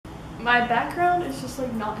My background is just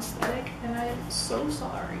like not aesthetic, and I am so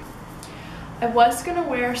sorry. I was gonna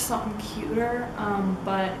wear something cuter,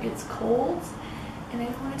 but it's cold and I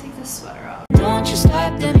don't want to take this sweater off. Don't you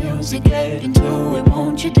stop the music, get into it,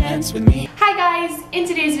 won't you dance with me? Hi guys! In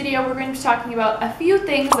today's video we're going to be talking about a few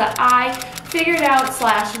things that I figured out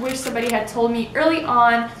 / wish somebody had told me early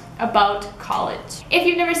on about college. If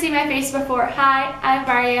you've never seen my face before, hi, I'm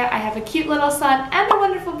Breanna. I have a cute little son and a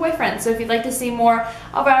wonderful boyfriend. So if you'd like to see more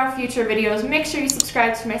of our future videos, make sure you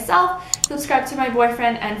subscribe to myself, subscribe to my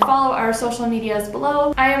boyfriend, and follow our social medias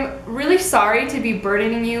below. I am really sorry to be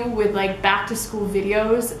burdening you with like back to school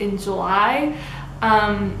videos in July.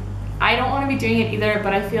 I don't want to be doing it either,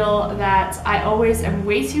 but I feel that I always am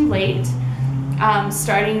way too late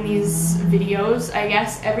starting these videos. I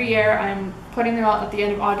guess every year I'm putting them out at the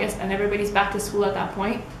end of August and everybody's back to school at that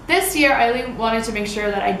point. This year I really wanted to make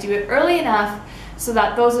sure that I do it early enough so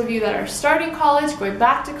that those of you that are starting college, going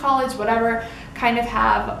back to college, whatever, kind of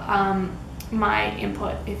have my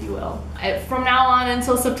input, if you will. From now on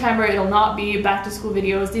until September, it'll not be back to school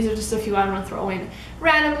videos. These are just a few I'm going to throw in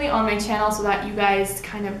randomly on my channel so that you guys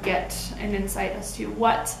kind of get an insight as to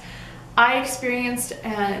what I experienced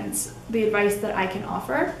and the advice that I can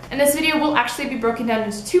offer. And this video will actually be broken down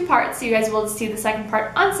into 2 parts, so you guys will see the second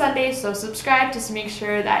part on Sunday, so subscribe just to make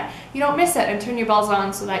sure that you don't miss it, and turn your bells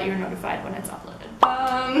on so that you're notified when it's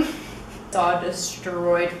uploaded. Saw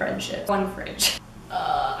destroyed friendship. One fridge.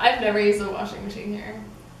 I've never used a washing machine here.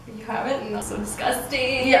 You haven't? That's so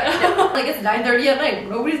disgusting. Yeah. Like it's 9:30 at night.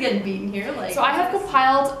 Nobody's getting beaten here. Like. So I have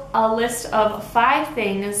compiled a list of 5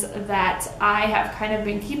 things that I have kind of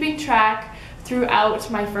been keeping track throughout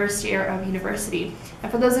my first year of university.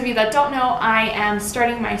 And for those of you that don't know, I am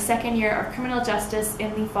starting my 2nd year of criminal justice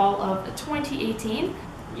in the fall of 2018.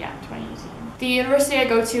 Yeah, 2018. The university I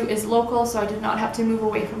go to is local, so I did not have to move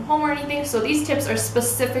away from home or anything. So these tips are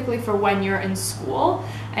specifically for when you're in school,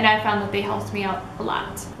 and I found that they helped me out a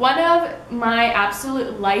lot. One of my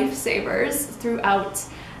absolute lifesavers throughout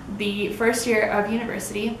the first year of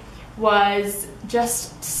university was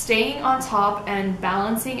just staying on top and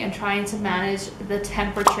balancing and trying to manage the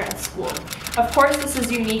temperature at school. Of course, this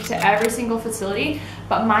is unique to every single facility,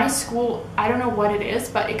 but my school, I don't know what it is,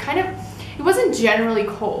 but it wasn't generally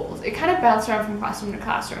cold. It kind of bounced around from classroom to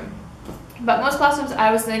classroom. But most classrooms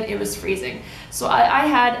I was in, it was freezing. So I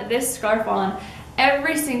had this scarf on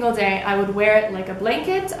every single day. I would wear it like a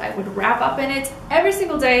blanket. I would wrap up in it every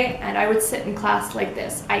single day, and I would sit in class like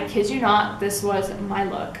this. I kid you not, this was my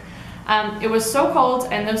look. It was so cold,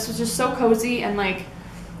 and this was just so cozy, and like,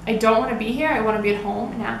 I don't want to be here. I want to be at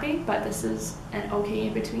home and happy, but this is an okay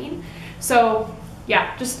in between. So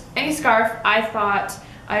yeah, just any scarf. I thought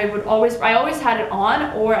I always had it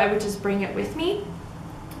on, or I would just bring it with me.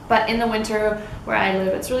 But in the winter where I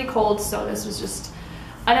live, it's really cold, so this was just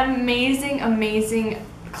an amazing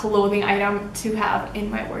clothing item to have in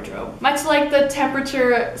my wardrobe. Much like the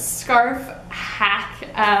temperature scarf hack,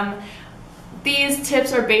 these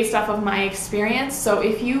tips are based off of my experience. So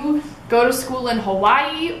if you go to school in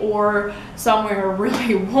Hawaii or somewhere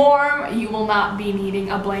really warm, you will not be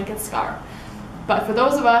needing a blanket scarf. But for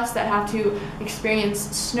those of us that have to experience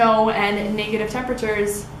snow and negative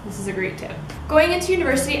temperatures, this is a great tip. Going into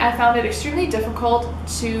university, I found it extremely difficult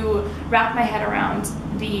to wrap my head around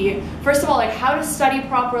first of all, like how to study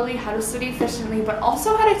properly, how to study efficiently, but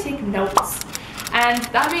also how to take notes. And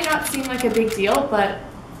that may not seem like a big deal, but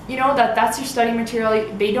you know that's your study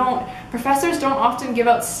material. Professors don't often give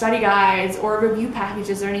out study guides or review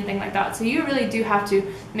packages or anything like that. So you really do have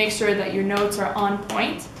to make sure that your notes are on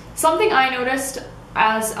point. Something I noticed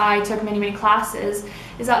as I took many classes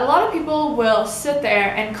is that a lot of people will sit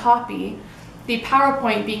there and copy the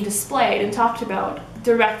PowerPoint being displayed and talked about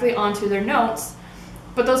directly onto their notes,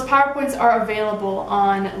 but those PowerPoints are available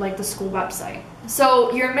on like the school website.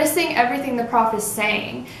 So you're missing everything the prof is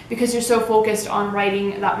saying because you're so focused on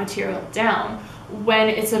writing that material down when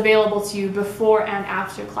it's available to you before and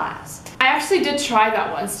after class. I actually did try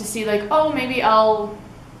that once to see like, oh, maybe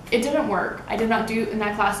it didn't work. I did not do in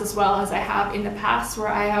that class as well as I have in the past where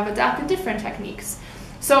I have adapted different techniques.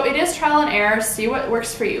 So it is trial and error, see what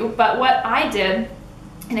works for you. But what I did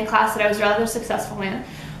in a class that I was rather successful in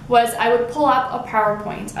was I would pull up a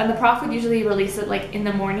PowerPoint, and the prof would usually release it like in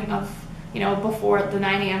the morning of, before the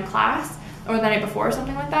 9 a.m. class or the night before or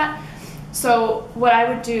something like that. So what I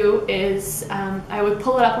would do is I would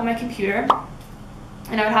pull it up on my computer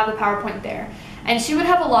and I would have the PowerPoint there. And she would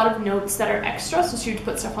have a lot of notes that are extra, so she would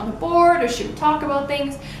put stuff on the board or she would talk about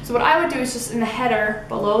things. So what I would do is just in the header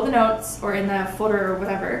below the notes or in the footer or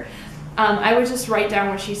whatever, I would just write down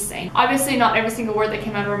what she's saying. Obviously not every single word that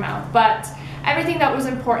came out of her mouth, but everything that was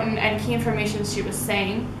important and key information she was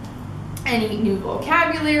saying, any new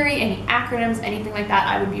vocabulary, any acronyms, anything like that,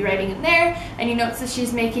 I would be writing in there, any notes that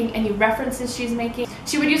she's making, any references she's making.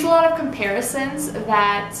 She would use a lot of comparisons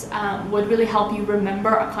that would really help you remember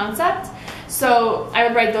a concept. So I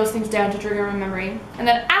would write those things down to trigger my memory. And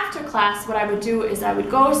then after class, what I would do is I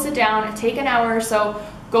would go sit down and take an hour or so,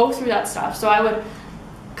 go through that stuff. So I would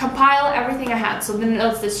compile everything I had. So the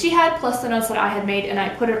notes that she had plus the notes that I had made, and I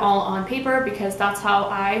put it all on paper because that's how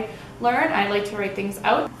I learn. I like to write things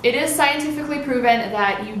out. It is scientifically proven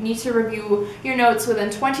that you need to review your notes within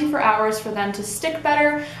 24 hours for them to stick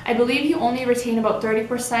better. I believe you only retain about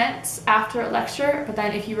 30% after a lecture, but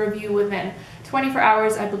then if you review within 24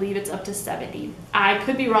 hours, I believe it's up to 70. I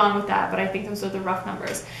could be wrong with that, but I think those are the rough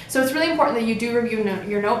numbers. So it's really important that you do review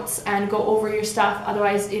your notes and go over your stuff,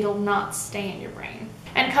 otherwise it'll not stay in your brain.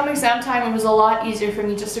 And come exam time, it was a lot easier for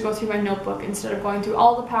me just to go through my notebook instead of going through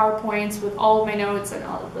all the PowerPoints with all of my notes and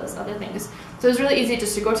all of those other things. So it was really easy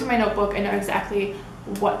just to go to my notebook and know exactly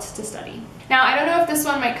what to study. Now, I don't know if this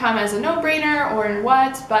one might come as a no-brainer or in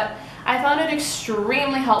what, but I found it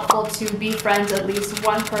extremely helpful to befriend at least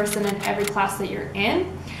one person in every class that you're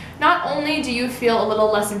in. Not only do you feel a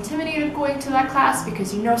little less intimidated going to that class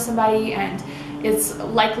because you know somebody and it's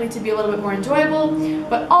likely to be a little bit more enjoyable,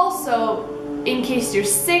 but also in case you're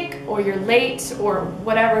sick or you're late or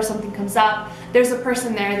whatever, something comes up, there's a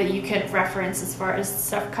person there that you can reference as far as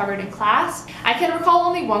stuff covered in class. I can recall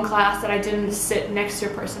only one class that I didn't sit next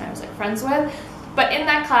to a person I was like friends with, but in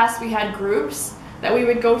that class we had groups that we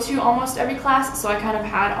would go to almost every class, so I kind of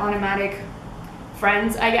had automatic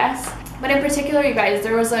friends, I guess. But in particular, you guys,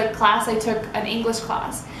 there was a class I took, an English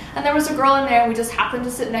class, and there was a girl in there, and we just happened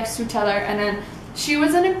to sit next to each other, and then she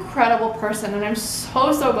was an incredible person, and I'm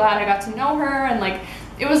so glad I got to know her, and like,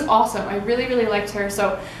 it was awesome. I really liked her.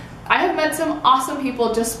 So I have met some awesome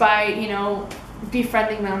people just by, you know,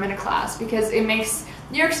 befriending them in a class, because it makes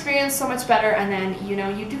your experience so much better, and then, you know,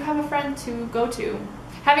 you do have a friend to go to.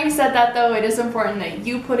 Having said that though, it is important that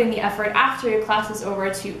you put in the effort after your class is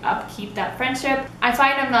over to upkeep that friendship. I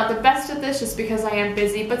find I'm not the best at this just because I am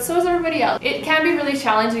busy, but so is everybody else. It can be really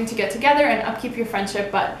challenging to get together and upkeep your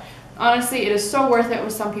friendship, but honestly, it is so worth it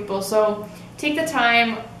with some people. So take the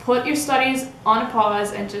time, put your studies on a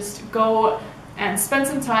pause, and just go and spend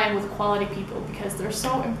some time with quality people, because they're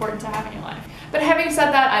so important to have in your life. But having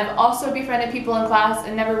said that, I've also befriended people in class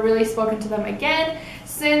and never really spoken to them again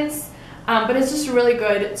since. But it's just really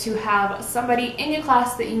good to have somebody in your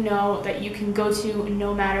class that you know that you can go to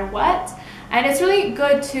no matter what. And it's really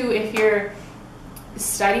good too if you're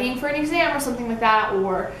studying for an exam or something like that,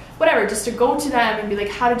 or whatever, just to go to them and be like,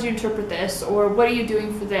 how did you interpret this, or what are you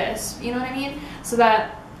doing for this, you know what I mean? So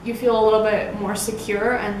that you feel a little bit more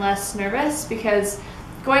secure and less nervous, because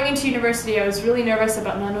going into university I was really nervous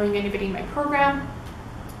about not knowing anybody in my program,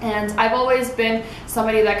 and I've always been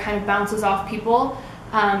somebody that kind of bounces off people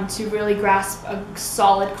to really grasp a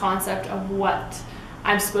solid concept of what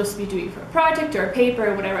I'm supposed to be doing for a project or a paper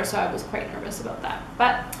or whatever, so I was quite nervous about that.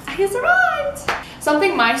 But I survived!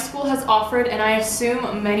 Something my school has offered, and I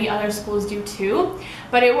assume many other schools do too,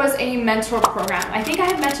 but it was a mentor program. I think I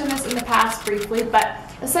had mentioned this in the past briefly, but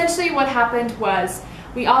essentially what happened was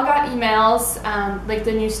we all got emails, like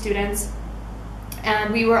the new students,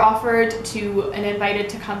 and we were offered to and invited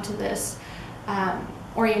to come to this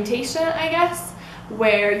orientation, I guess,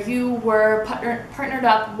 where you were partnered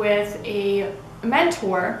up with a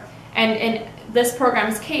mentor, and in this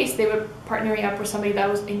program's case, they would partner you up with somebody that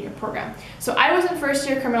was in your program. So I was in first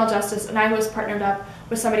year criminal justice, and I was partnered up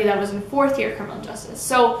with somebody that was in fourth year criminal justice.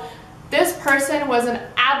 So this person was an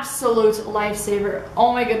absolute lifesaver.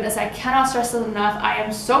 Oh my goodness, I cannot stress it enough. I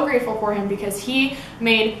am so grateful for him, because he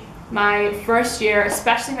made my first year,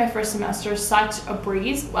 especially my first semester, such a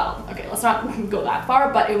breeze. Well, okay, let's not go that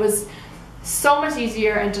far, but it was so much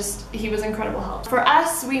easier, and just, he was incredible help. For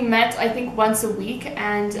us, we met I think once a week,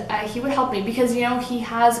 and he would help me because, you know, he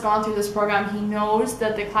has gone through this program. He knows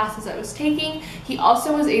that the classes I was taking. He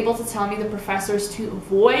also was able to tell me the professors to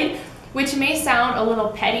avoid, which may sound a little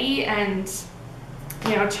petty and,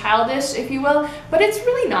 you know, childish, if you will, but it's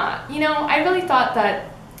really not. You know, I really thought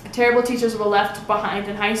that terrible teachers were left behind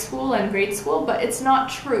in high school and grade school, but it's not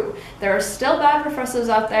true. There are still bad professors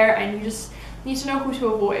out there, and you just need to know who to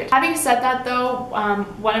avoid. Having said that though,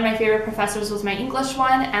 one of my favorite professors was my English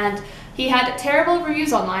one, and he had terrible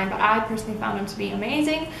reviews online, but I personally found him to be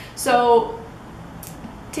amazing. So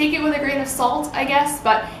take it with a grain of salt, I guess,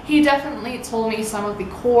 but he definitely told me some of the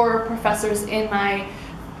core professors in my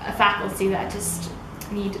faculty that just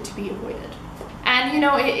need to be avoided. And you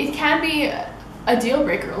know, it can be a deal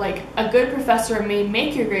breaker. Like, a good professor may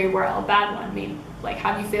make your grade well, a bad one may like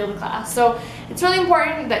have you fail the class. So it's really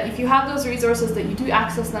important that if you have those resources that you do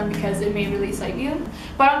access them, because it may really cite you.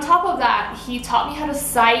 But on top of that, he taught me how to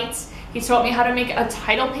cite, he taught me how to make a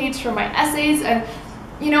title page for my essays. And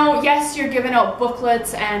you know, yes, you're given out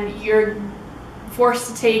booklets and you're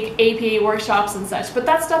forced to take APA workshops and such, but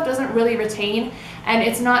that stuff doesn't really retain, and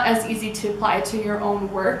it's not as easy to apply to your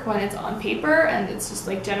own work when it's on paper and it's just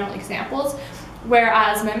like general examples.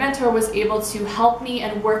 Whereas my mentor was able to help me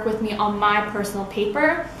and work with me on my personal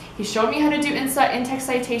paper. He showed me how to do in-text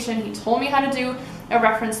citation, he told me how to do a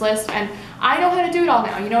reference list, and I know how to do it all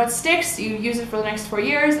now. You know, it sticks, you use it for the next 4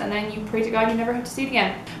 years, and then you pray to God you never have to see it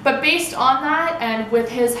again. But based on that, and with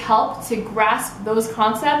his help to grasp those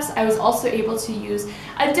concepts, I was also able to use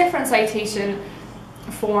a different citation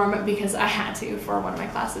form because I had to for one of my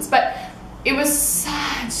classes. But it was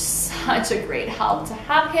such a great help to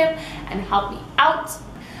have him and help me out.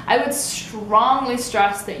 I would strongly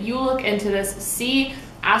stress that you look into this,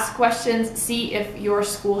 ask questions, see if your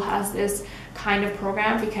school has this kind of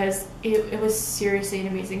program, because it was seriously an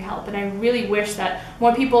amazing help, and I really wish that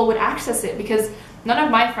more people would access it, because none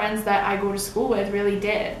of my friends that I go to school with really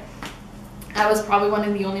did. I was probably one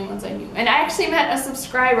of the only ones I knew, and I actually met a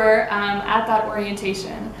subscriber at that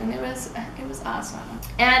orientation, and it was awesome.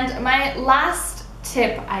 And my last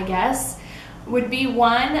tip, I guess, would be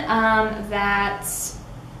one that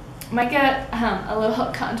might get a little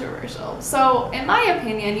controversial. So in my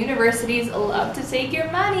opinion, universities love to take your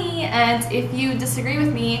money, and if you disagree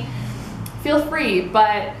with me, feel free,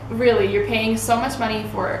 but really, you're paying so much money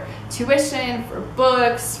for tuition, for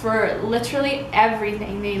books, for literally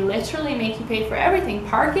everything. They literally make you pay for everything.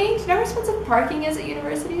 Parking, do you know how expensive parking is at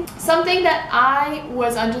university? Something that I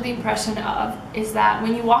was under the impression of is that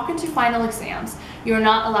when you walk into final exams, you're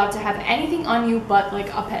not allowed to have anything on you but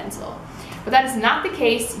like a pencil. But that is not the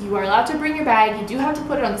case. You are allowed to bring your bag. You do have to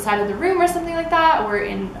put it on the side of the room or something like that, or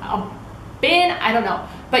in a bin, I don't know.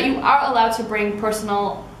 But you are allowed to bring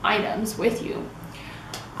personal items with you.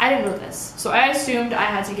 I didn't know this, so I assumed I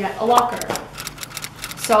had to get a locker.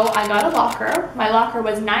 So I got a locker. My locker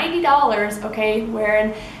was $90, okay,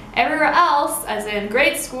 where everywhere else, as in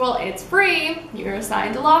grade school, it's free. You're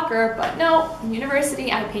assigned a locker, but no, in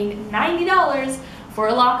university, I paid $90 for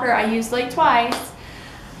a locker I used like twice.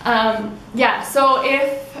 Yeah, so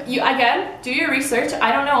if you, again, do your research.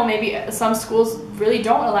 I don't know, maybe some schools really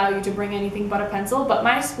don't allow you to bring anything but a pencil, but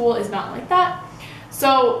my school is not like that.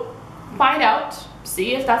 So find out,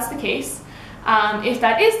 see if that's the case. If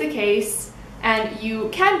that is the case and you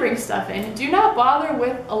can bring stuff in, do not bother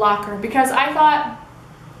with a locker, because I thought,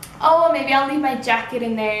 oh, maybe I'll leave my jacket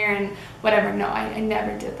in there and whatever. No, I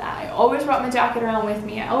never did that. I always brought my jacket around with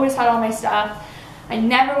me. I always had all my stuff. I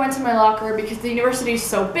never went to my locker because the university is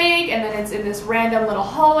so big, and then it's in this random little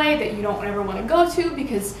hallway that you don't ever want to go to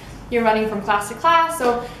because you're running from class to class.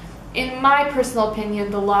 So in my personal opinion,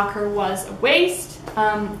 the locker was a waste.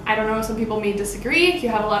 I don't know, some people may disagree. If you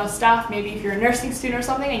have a lot of stuff, maybe if you're a nursing student or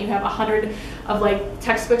something and you have 100 of like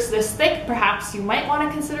textbooks this thick, perhaps you might want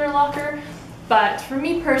to consider a locker. But for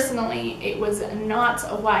me personally, it was not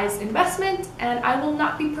a wise investment, and I will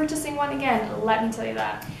not be purchasing one again, let me tell you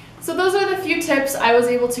that. So those are the few tips I was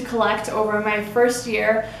able to collect over my first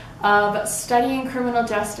year of studying criminal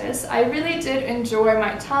justice. I really did enjoy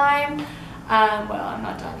my time. Well, I'm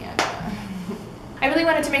not done yet. I really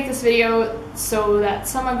wanted to make this video so that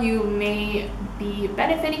some of you may be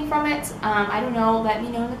benefiting from it. I don't know, let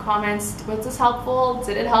me know in the comments. Was this helpful?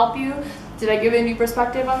 Did it help you? Did I give a new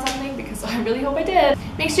perspective on something? Because I really hope I did.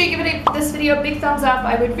 Make sure you give this video a big thumbs up.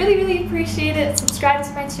 I would really, really appreciate it. Subscribe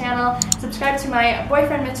to my channel. Subscribe to my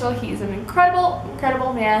boyfriend Mitchell. He's an incredible,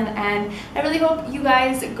 incredible man, and I really hope you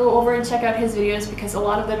guys go over and check out his videos, because a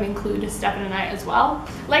lot of them include Stefan and I as well.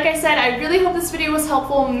 Like I said, I really hope this video was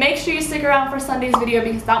helpful. Make sure you stick around for Sunday's video,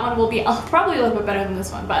 because that one will be probably a little bit better than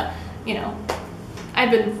this one, but you know. I've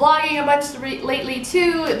been vlogging a bunch lately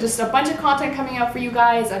too, just a bunch of content coming out for you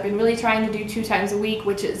guys. I've been really trying to do 2 times a week,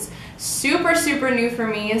 which is super, super new for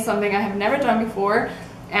me. It's something I have never done before,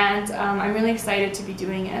 and I'm really excited to be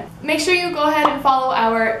doing it. Make sure you go ahead and follow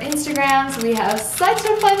our Instagrams. We have such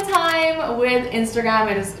a fun time with Instagram.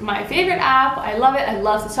 It is my favorite app. I love it. I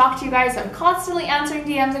love to talk to you guys. I'm constantly answering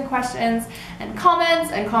DMs and questions and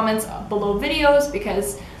comments below videos,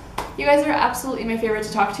 because you guys are absolutely my favorite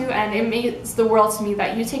to talk to, and it means the world to me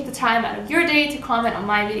that you take the time out of your day to comment on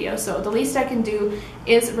my video. So the least I can do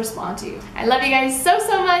is respond to you. I love you guys so,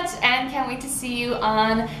 so much, and can't wait to see you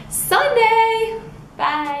on Sunday.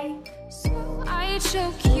 Bye. So I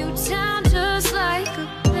choke